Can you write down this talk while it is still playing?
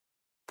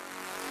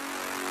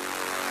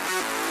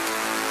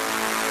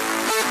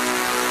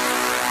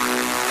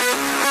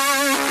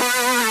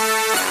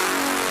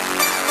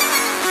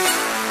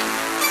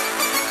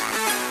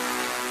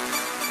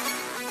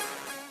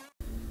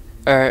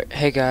Alright,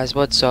 hey guys,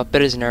 what's up?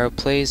 It is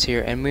NeroPlays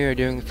here, and we are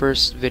doing the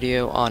first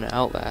video on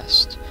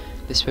Outlast.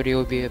 This video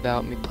will be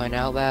about me playing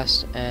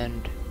Outlast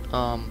and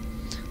a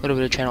little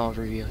bit of channel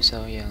overview.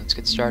 So yeah, let's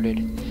get started.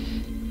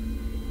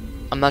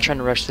 I'm not trying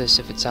to rush this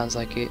if it sounds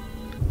like it.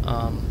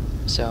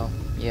 So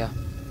yeah,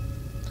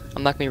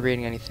 I'm not gonna be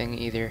reading anything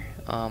either.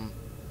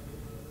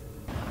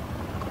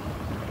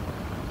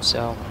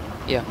 So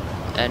yeah,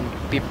 and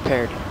be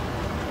prepared.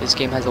 This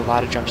game has a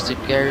lot of jump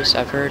scares,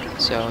 I've heard,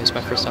 so it's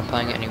my first time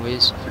playing it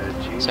anyways,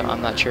 so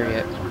I'm not sure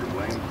yet.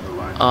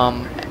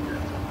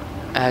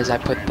 As I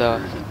put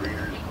the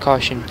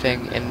caution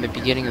thing in the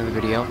beginning of the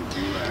video,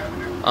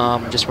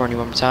 just warning you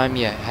one more time,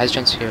 yeah, it has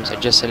jump scares. I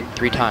just said it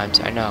 3 times,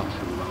 I know.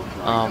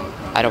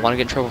 I don't want to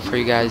get in trouble for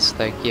you guys,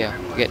 like, yeah,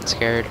 getting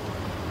scared.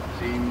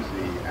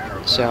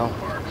 So,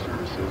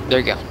 there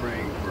you go.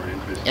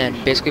 And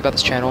basically about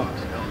this channel,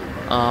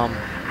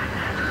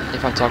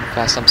 if I'm talking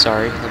fast, I'm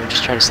sorry. Let me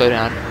just try to slow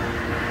down.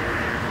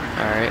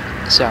 Alright,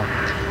 so,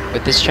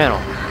 with this channel,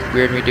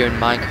 we're going to be doing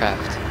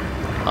Minecraft.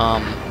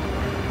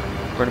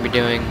 We're going to be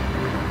doing,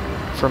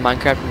 for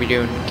Minecraft, we're going to be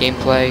doing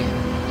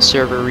gameplay,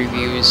 server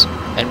reviews,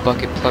 and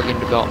bucket plugin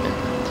development.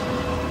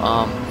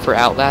 For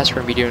Outlast,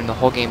 we're going to be doing the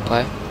whole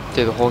gameplay,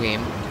 through the whole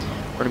game.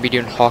 We're going to be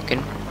doing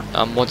Hawking,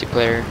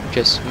 multiplayer,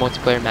 just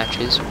multiplayer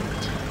matches.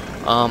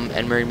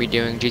 And we're going to be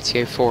doing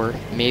GTA 4,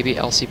 maybe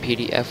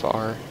LCPD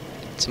FR.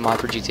 It's a mod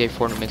for GTA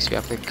 4 and it makes you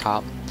act like a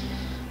cop.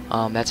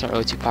 That's not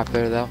really too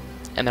popular though.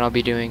 And then I'll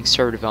be doing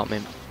server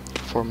development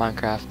for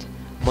Minecraft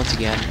once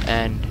again.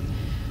 And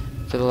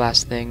for the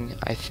last thing,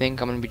 I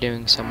think I'm going to be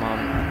doing some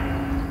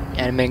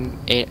animating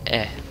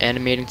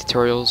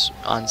tutorials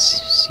on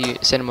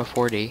Cinema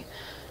 4D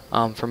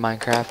for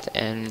Minecraft,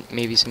 and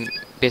maybe some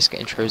basic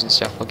intros and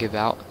stuff I'll give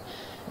out.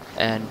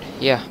 And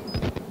yeah,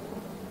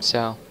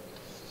 so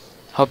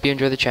hope you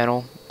enjoy the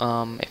channel.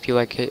 If you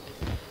like it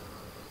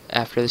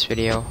after this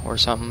video or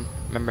something,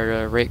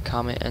 remember to rate,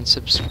 comment, and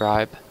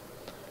subscribe.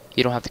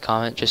 You don't have to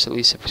comment, just at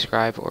least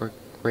subscribe or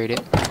rate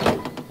it.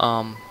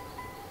 I'm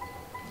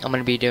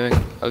gonna be doing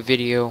a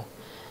video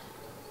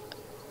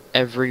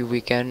every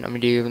weekend. I'm gonna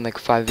be doing like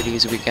 5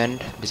 videos a weekend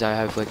because I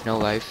have like no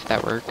life.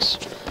 That works.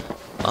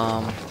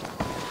 Alright.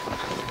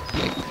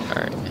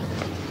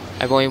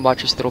 I've only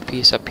watched this little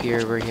piece up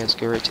here where he has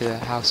to go right to the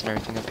house and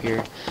everything up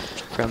here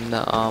from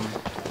the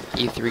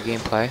E3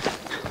 gameplay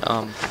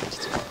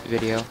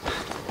video.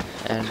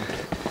 And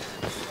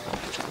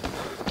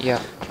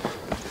yeah,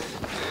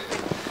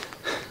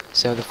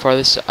 so the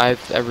farthest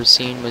I've ever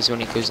seen was when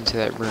he goes into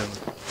that room,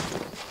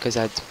 because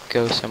I had to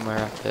go somewhere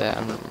after that.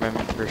 I don't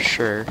remember for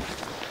sure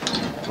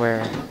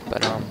where,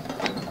 but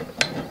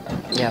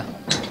yeah.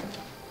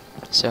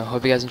 So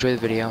hope you guys enjoy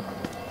the video.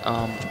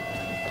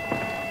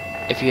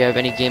 If you have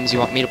any games you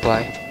want me to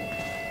play,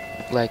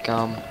 like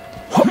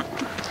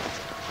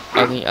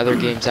any other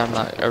games I'm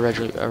not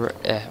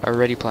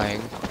already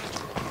playing,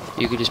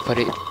 you could just put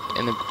it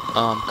in the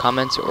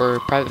comments or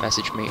private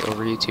message me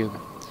over YouTube.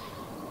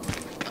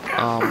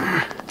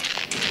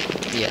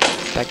 Yeah,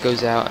 that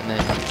goes out, and then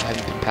I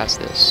haven't been past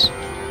this.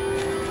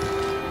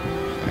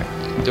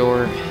 Alright,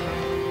 door.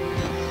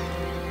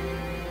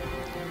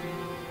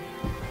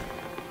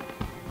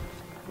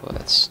 Well,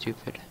 that's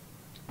stupid.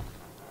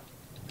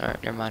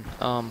 Alright, never mind.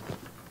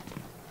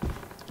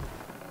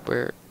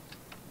 Where?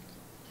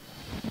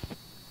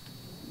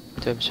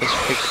 So I'm supposed to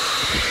pick.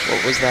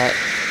 What was that?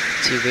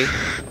 TV?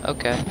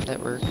 Okay, that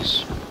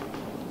works.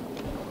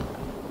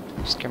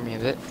 Scare me a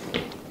bit.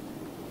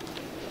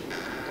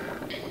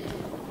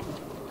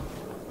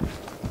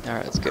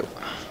 Alright, let's go.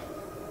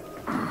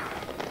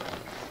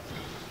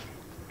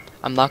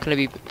 I'm not gonna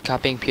be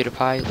copying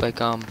PewDiePie,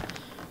 like,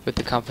 with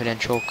the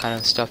confidential kind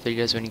of stuff that he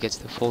does when he gets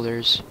the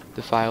folders,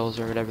 the files,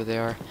 or whatever they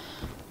are.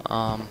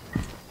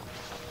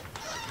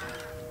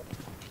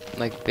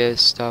 Like this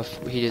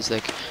stuff, he does,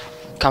 like,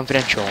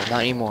 confidential,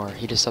 not anymore.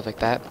 He does stuff like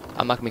that.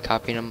 I'm not gonna be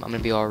copying him. I'm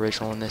gonna be all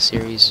original in this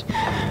series.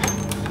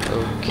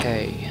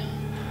 Okay.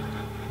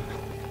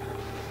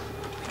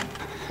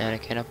 And I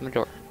can't open the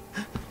door.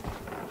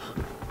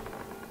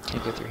 Can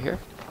I go through here?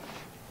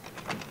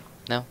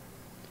 No.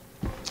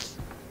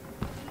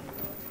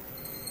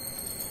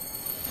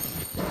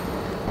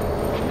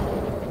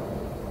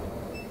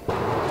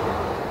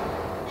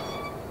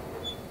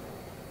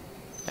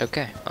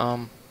 Okay.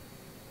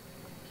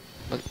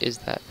 What is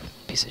that?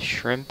 Piece of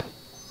shrimp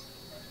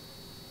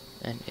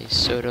and a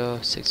soda,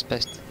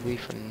 expectedly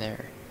from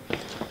there.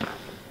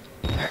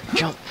 Alright,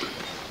 jump.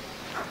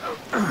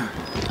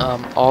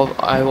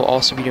 I will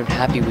also be doing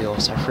Happy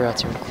Wheels. I forgot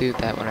to include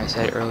that when I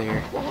said it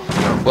earlier.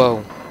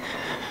 Whoa.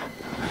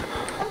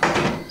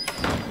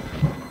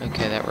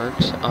 Okay, that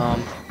works.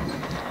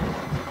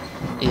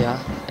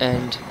 Yeah,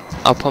 and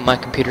I'll put my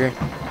computer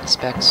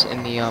specs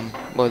in the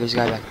whoa, there's a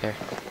guy back there.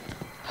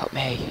 Help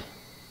me.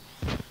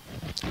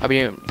 I'll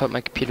be put my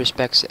computer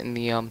specs in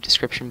the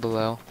description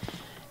below,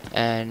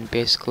 and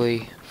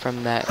basically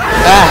from that.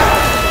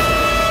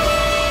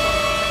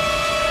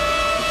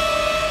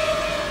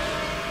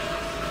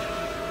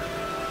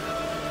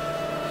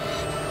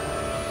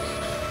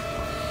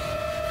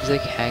 He's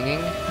like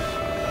hanging.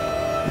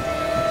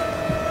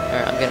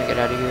 Alright, I'm gonna get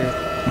out of here.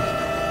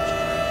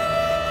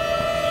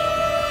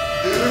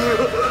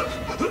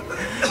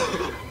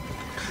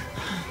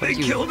 They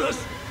killed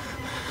us.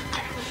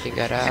 They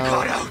got out. They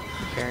got out.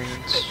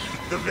 Variants.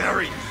 The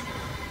variants.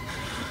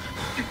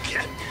 You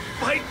can't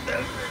fight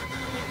them.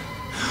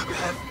 You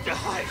have to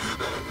hide.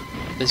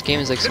 This game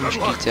is like so much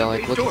detail.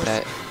 Like, look at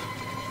that.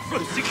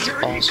 From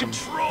security Awesome.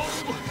 control.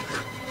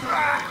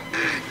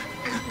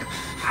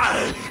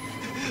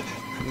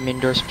 Main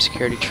door, some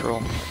security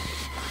control.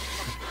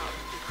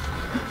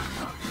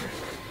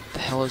 The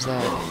hell is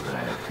that?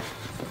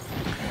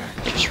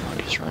 Just run,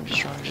 just run,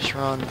 just run, just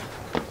run.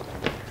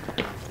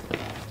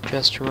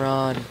 Just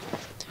run.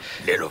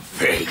 Little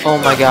fake. Oh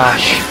my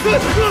gosh.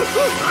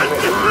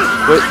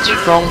 What's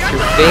wrong with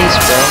your face,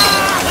 bro?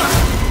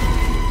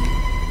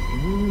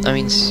 I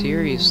mean,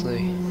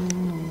 seriously.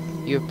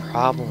 You have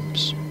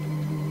problems.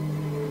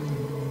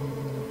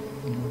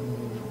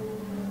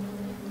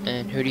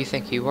 And who do you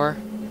think you are?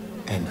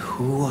 And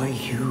who are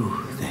you,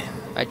 then?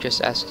 I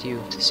just asked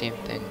you the same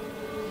thing.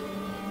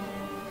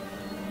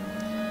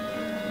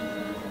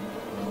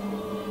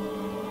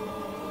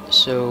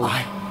 So,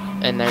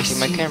 and there's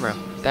my camera.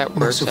 That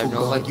works. I have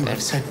no light You then.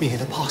 have sent me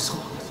an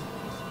apostle.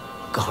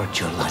 Guard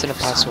your life. What's an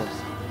apostle?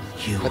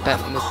 You Put that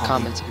have in the a calling.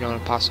 comments if you know what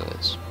an apostle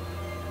is.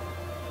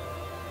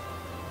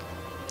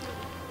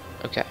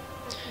 Okay.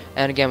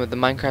 And again, with the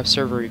Minecraft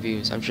server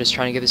reviews, I'm just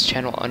trying to get this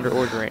channel under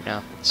order right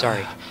now.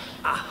 Sorry.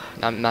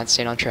 I'm not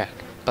staying on track.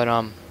 But,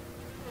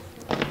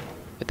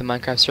 with the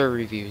Minecraft server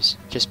reviews,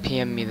 just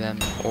PM me them,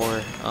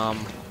 or,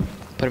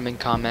 put them in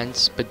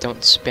comments, but don't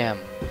spam.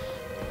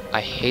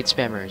 I hate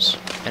spammers,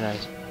 and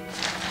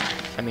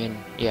I mean,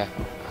 yeah.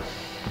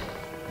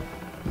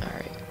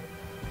 Alright.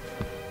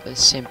 It's the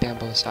same thing on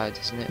both sides,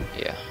 isn't it?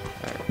 Yeah.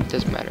 Alright, it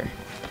doesn't matter.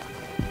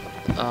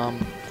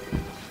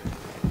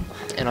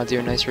 And I'll do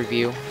a nice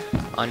review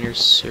on your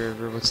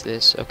server. What's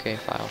this? Okay,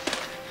 file.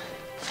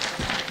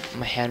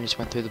 My hand just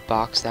went through the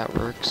box. That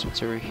works.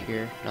 What's over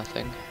here?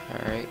 Nothing.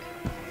 Alright.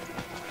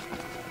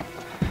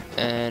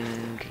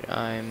 And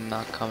I'm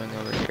not coming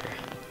over here.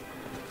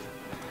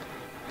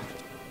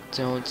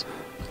 Don't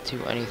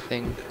do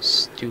anything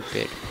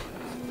stupid.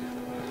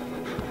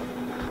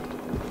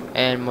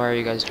 And what are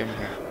you guys doing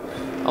here?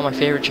 Oh, my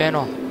favorite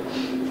channel.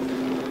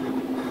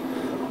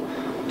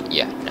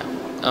 Yeah, no.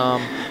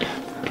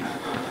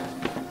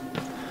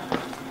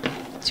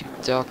 To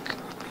duck.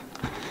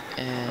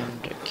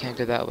 And I can't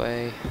go that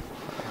way.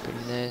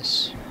 Open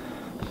this.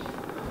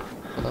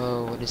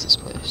 Oh, what is this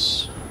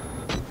place?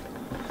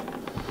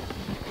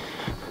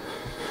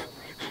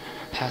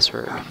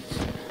 Password.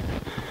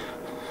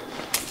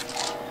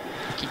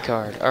 Key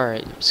card.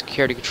 Alright,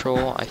 security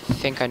control. I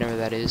think I know where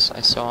that is.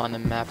 I saw on the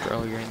map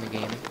earlier in the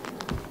game.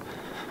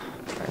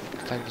 Alright,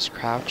 if I can just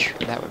crouch,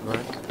 that would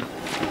work.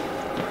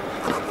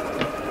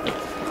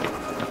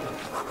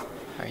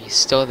 Alright, he's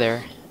still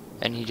there.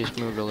 And he just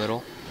moved a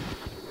little.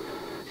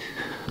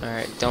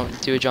 Alright,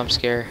 don't do a jump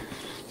scare.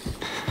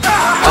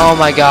 Oh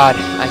my god,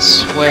 I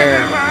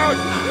swear.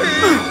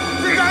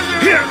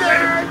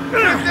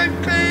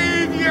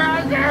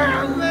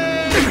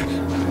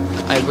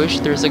 I wish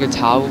there was like a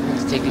towel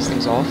to take these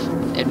things off.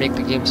 It'd make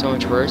the game so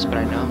much worse, but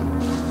I know.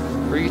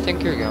 Where do you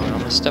think you're going? I'm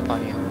gonna step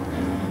on you.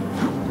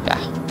 Yeah.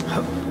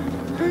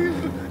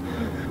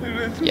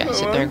 Yeah,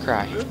 sit there and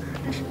cry.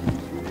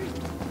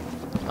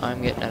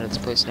 I'm getting out of this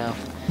place now.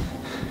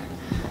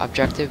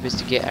 Objective is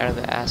to get out of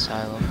the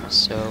asylum,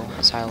 so,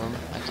 asylum,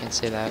 I can't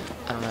say that,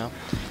 I don't know.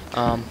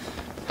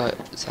 But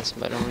that's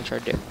what I normally try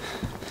to do.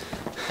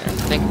 And I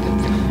think that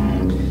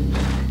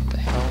the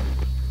hell?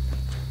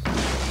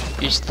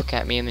 You just look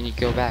at me and then you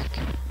go back.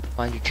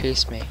 Why did you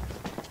chase me?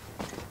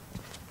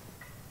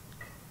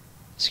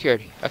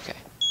 Security, okay.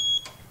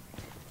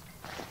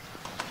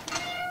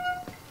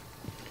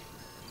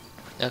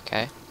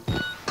 Okay.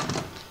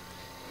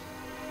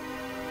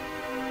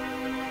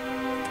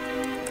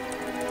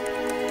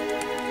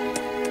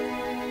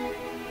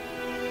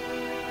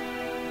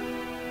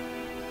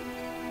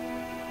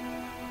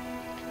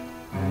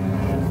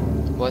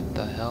 What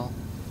the hell?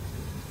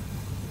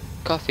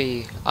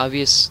 Coffee.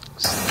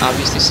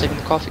 Obviously sitting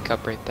the coffee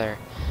cup right there.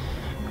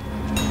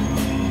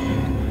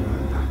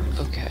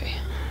 Okay.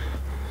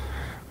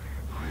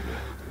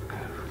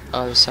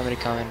 Oh, there's somebody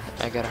coming.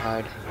 I gotta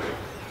hide.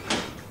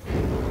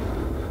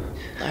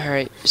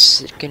 Alright,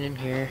 just get in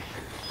here.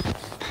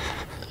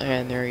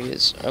 And there he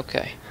is.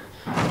 Okay.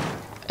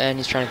 And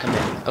he's trying to come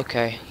in.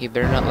 Okay, he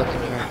better not look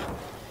in here.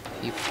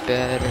 You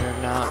better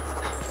not.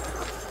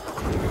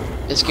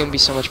 This game would be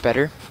so much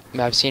better.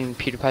 I've seen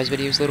PewDiePie's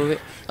videos a little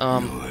bit.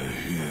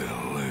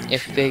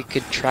 If they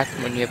could track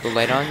when you have the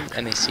light on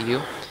and they see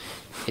you,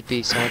 it'd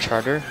be so much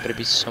harder, but it'd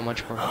be so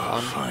much more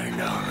fun. I'm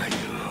not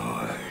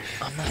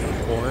a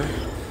whore,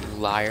 you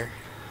liar.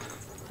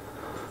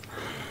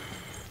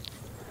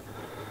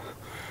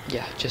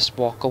 Yeah, just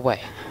walk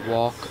away.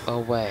 Walk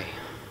away.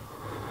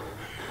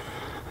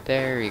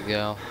 There you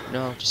go.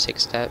 No, just take a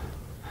step.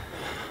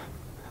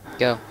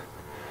 Go.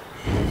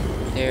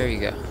 There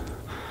you go.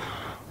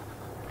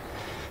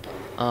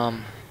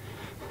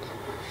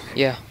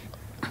 Yeah.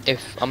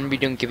 if I'm gonna be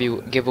doing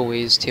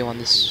giveaways too on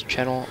this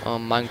channel,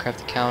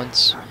 Minecraft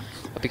accounts.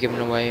 I'll be giving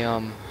away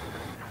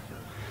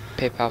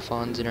PayPal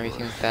funds and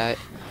everything like that.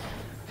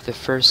 The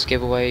first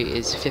giveaway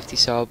is 50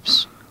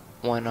 subs,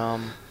 when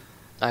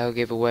I'll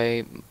give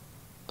away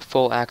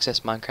full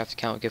access Minecraft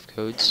account gift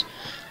codes.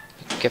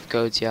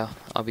 Yeah,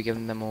 I'll be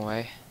giving them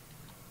away.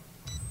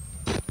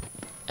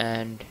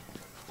 And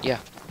yeah,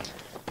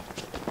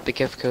 the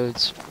gift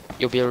codes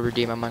you'll be able to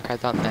redeem on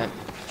Minecraft.net.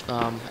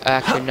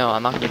 Actually, no,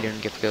 I'm not gonna be doing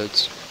gift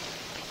codes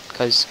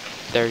because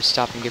they're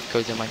stopping gift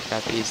codes on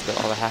Minecraft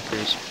because all the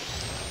hackers.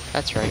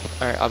 That's right.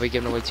 Alright, I'll be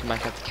giving away 2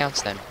 Minecraft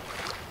accounts then.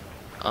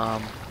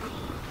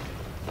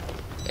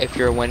 If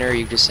you're a winner,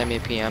 you just send me a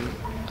PM,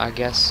 I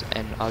guess,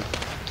 and I'll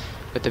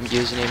with the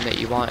username that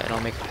you want, and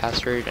I'll make a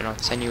password, and I'll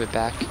send you it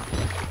back,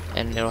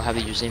 and it'll have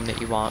the username that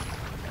you want.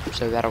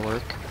 So that'll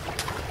work.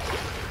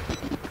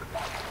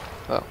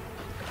 Whoa.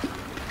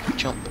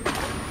 Jump.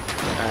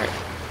 Alright.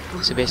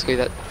 So basically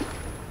that...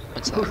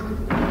 What's that?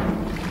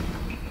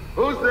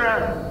 Who's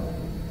there?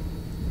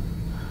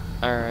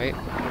 Alright.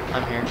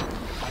 I'm here.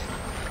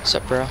 What's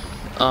up, bro?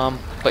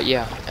 But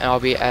yeah, and I'll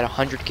be at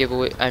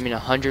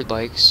 100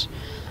 likes.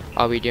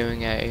 I'll be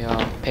doing a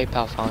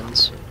PayPal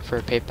funds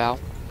for PayPal.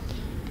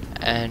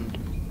 And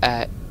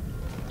at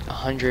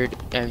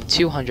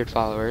 200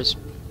 followers,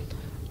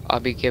 I'll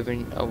be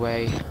giving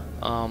away,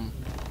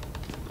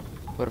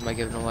 what am I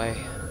giving away?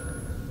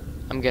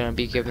 I'm gonna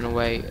be giving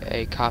away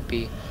a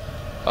copy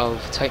of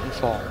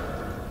Titanfall.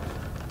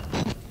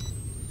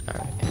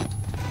 Alright.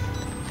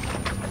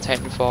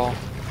 Titanfall,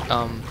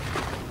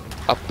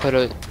 I'll put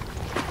a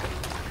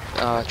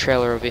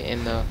trailer of it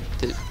in the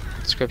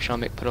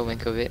description. I'll put a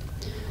link of it.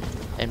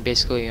 And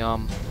basically,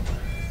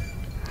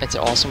 it's an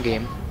awesome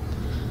game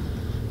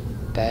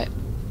that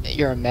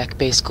you're a mech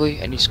basically,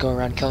 and you just go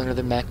around killing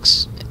other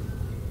mechs.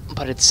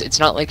 But it's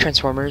not like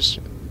Transformers.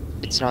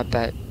 It's not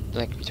that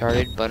like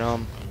retarded. But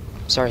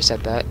sorry I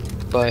said that.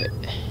 But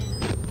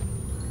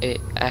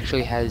it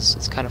actually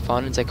it's kind of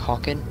fun. It's like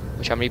Hawken,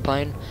 which I'm gonna be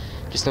playing,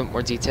 just a little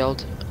more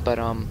detailed. But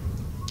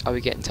I'll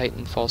be getting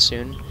Titanfall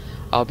soon.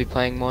 I'll be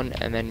playing one,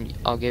 and then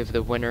I'll give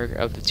the winner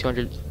of the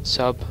 200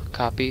 sub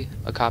copy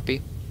a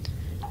copy.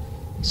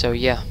 So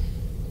yeah.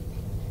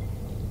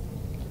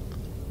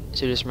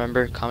 So just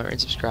remember, comment, rate,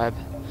 and subscribe.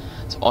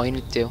 That's all you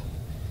need to do.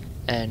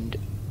 And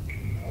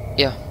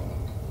yeah,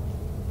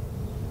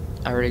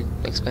 I already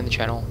explained the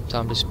channel, so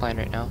I'm just playing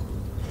right now.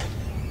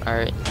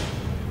 Alright.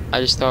 I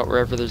just thought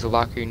wherever there's a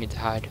locker you need to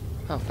hide.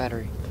 Oh,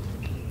 battery.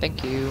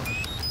 Thank you.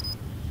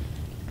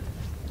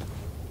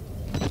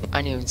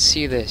 I didn't even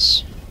see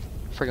this.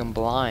 Friggin'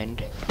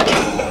 blind.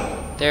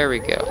 There we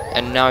go.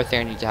 And now I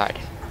think I need to hide.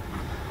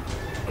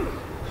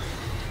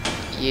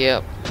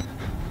 Yep.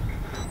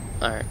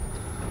 Alright.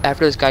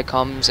 After this guy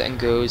comes and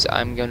goes,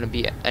 I'm gonna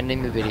be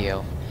ending the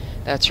video.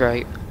 That's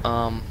right.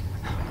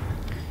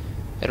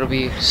 It'll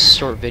be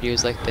short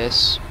videos like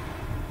this.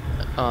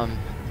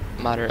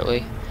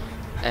 Moderately.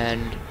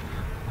 And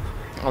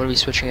I'm gonna be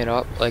switching it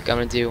up. Like, I'm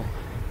gonna do...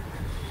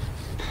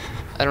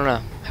 I don't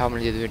know how I'm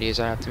gonna do the videos.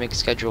 I have to make a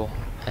schedule,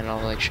 and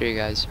I'll, like, show you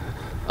guys.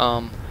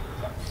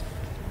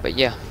 But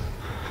yeah.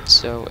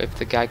 So, if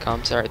the guy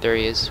comes... Alright, there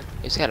he is.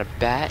 He's got a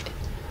bat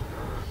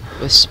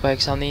with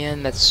spikes on the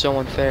end. That's so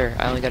unfair.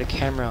 I only got a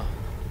camera.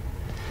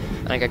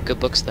 And I got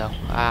good looks, though.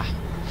 Ah.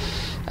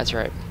 That's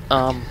right.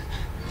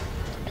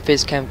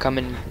 Facecam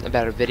coming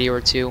about a video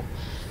or two.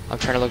 I'm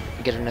trying to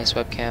get a nice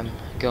webcam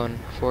going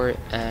for it,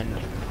 and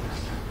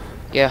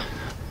yeah.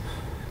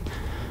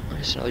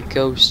 There's another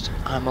ghost.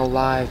 I'm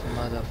alive,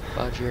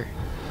 motherfudger.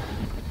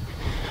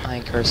 I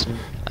ain't cursing.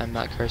 I'm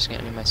not cursing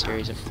at any of my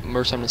series. The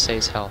worst I'm gonna say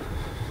is hell.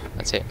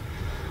 That's it.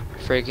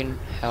 Friggin'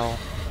 hell,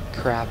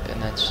 crap,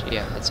 and that's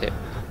it.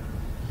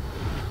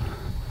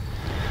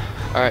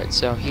 Alright,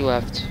 so he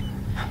left.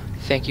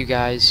 Thank you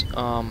guys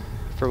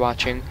for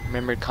watching.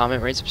 Remember to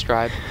comment, rate,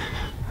 subscribe,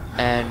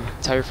 and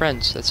tell your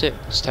friends. That's it.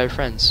 Just tell your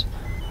friends.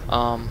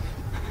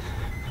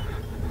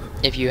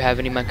 If you have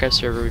any Minecraft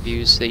server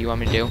reviews that you want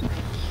me to do,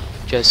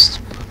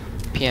 just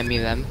PM me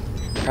them,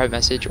 private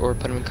message, or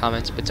put them in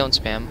comments, but don't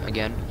spam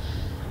again.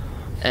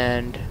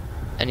 And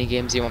any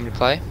games you want me to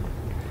play,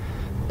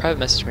 private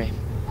message me.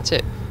 That's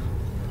it.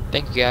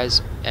 Thank you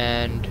guys,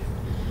 and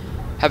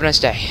have a nice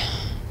day.